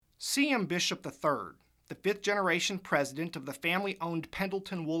C.M. Bishop III, the fifth-generation president of the family-owned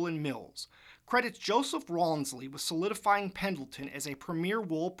Pendleton Woolen Mills, credits Joseph Rawnsley with solidifying Pendleton as a premier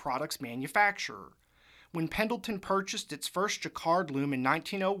wool products manufacturer. When Pendleton purchased its first jacquard loom in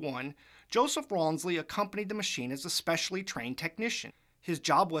 1901, Joseph Rawnsley accompanied the machine as a specially trained technician. His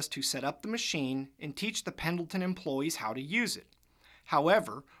job was to set up the machine and teach the Pendleton employees how to use it.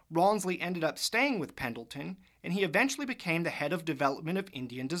 However, Rawnsley ended up staying with Pendleton, and he eventually became the head of development of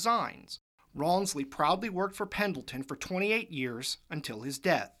Indian designs. Rawnsley proudly worked for Pendleton for 28 years until his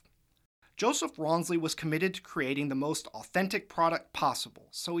death. Joseph Rawnsley was committed to creating the most authentic product possible,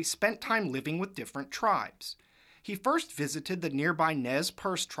 so he spent time living with different tribes. He first visited the nearby Nez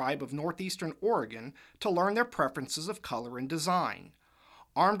Perce tribe of northeastern Oregon to learn their preferences of color and design.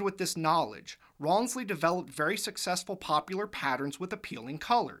 Armed with this knowledge, Rawnsley developed very successful popular patterns with appealing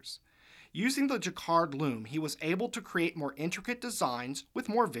colors. Using the jacquard loom, he was able to create more intricate designs with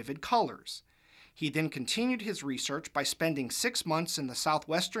more vivid colors. He then continued his research by spending 6 months in the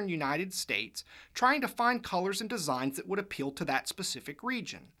southwestern United States trying to find colors and designs that would appeal to that specific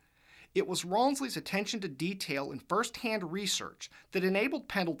region. It was Rawnsley's attention to detail and first-hand research that enabled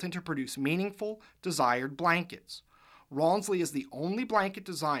Pendleton to produce meaningful, desired blankets. Rawnsley is the only blanket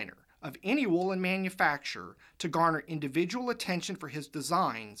designer of any woolen manufacturer to garner individual attention for his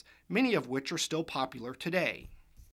designs, many of which are still popular today.